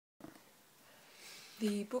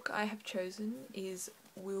The book I have chosen is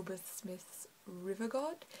Wilbur Smith's River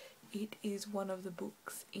God. It is one of the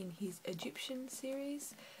books in his Egyptian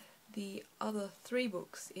series. The other 3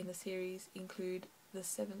 books in the series include The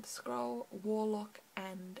Seventh Scroll, Warlock,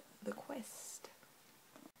 and The Quest.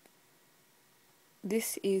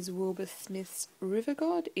 This is Wilbur Smith's River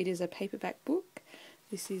God. It is a paperback book.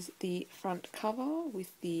 This is the front cover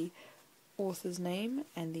with the author's name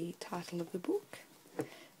and the title of the book.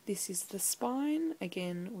 This is the spine,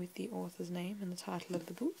 again with the author's name and the title of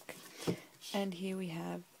the book. And here we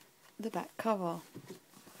have the back cover.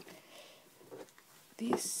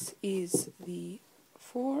 This is the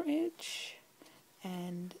foredge,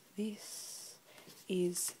 and this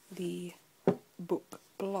is the book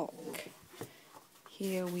block.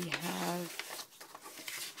 Here we have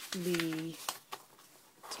the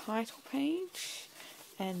title page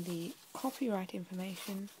and the copyright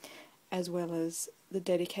information, as well as the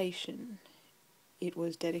dedication. It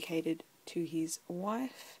was dedicated to his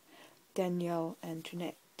wife, Danielle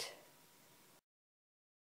Antoinette.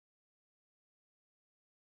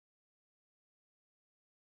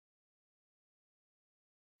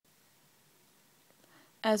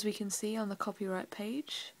 As we can see on the copyright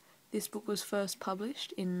page, this book was first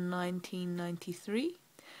published in 1993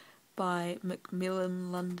 by Macmillan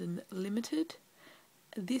London Limited.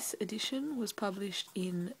 This edition was published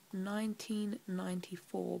in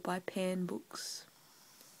 1994 by Pan Books.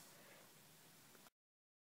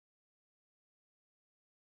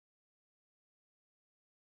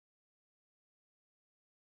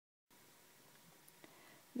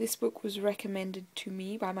 This book was recommended to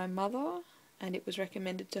me by my mother, and it was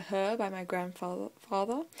recommended to her by my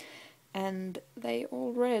grandfather, and they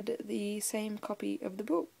all read the same copy of the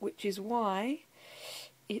book, which is why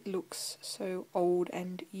it looks so old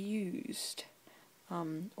and used.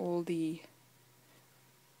 All the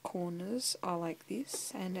corners are like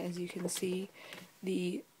this, and as you can see,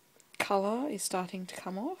 the colour is starting to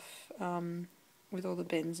come off, with all the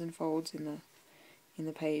bends and folds in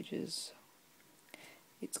the pages.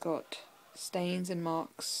 It's got stains and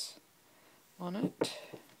marks on it,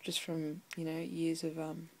 just from years of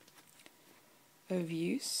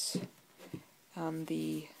use.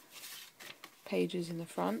 The pages in the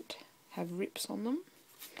front have rips on them,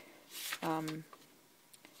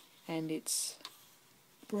 and it's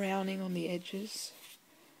browning on the edges.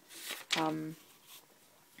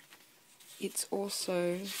 It's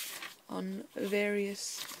also on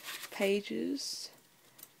various pages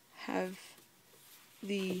have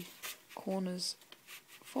the corners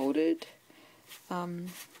folded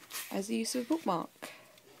as the use of bookmark.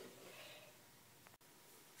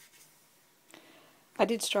 I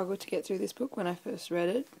did struggle to get through this book when I first read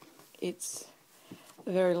it. It's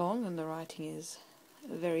very long and the writing is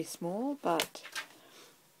very small, but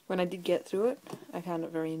when I did get through it, I found it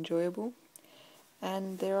very enjoyable,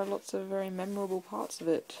 and there are lots of very memorable parts of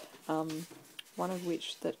it, one of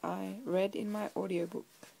which that I read in my audiobook.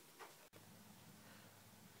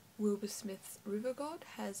 Wilbur Smith's River God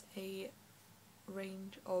has a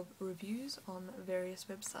range of reviews on various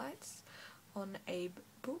websites. On Abe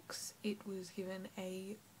Books, it was given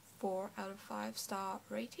a 4 out of 5 star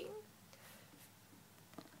rating.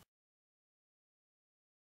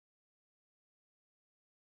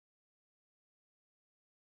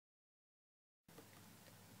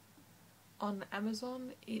 On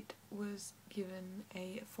Amazon, it was given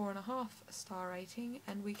a 4.5 star rating,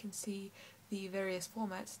 and we can see the various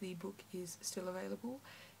formats. The book is still available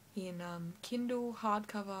in Kindle,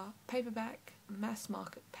 hardcover, paperback, mass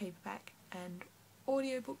market paperback, and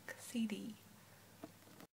audiobook CD.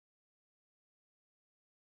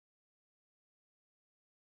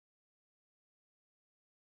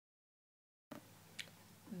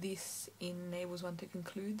 This enables one to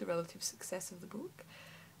conclude the relative success of the book,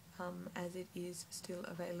 as it is still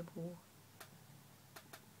available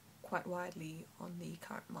quite widely on the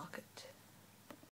current market.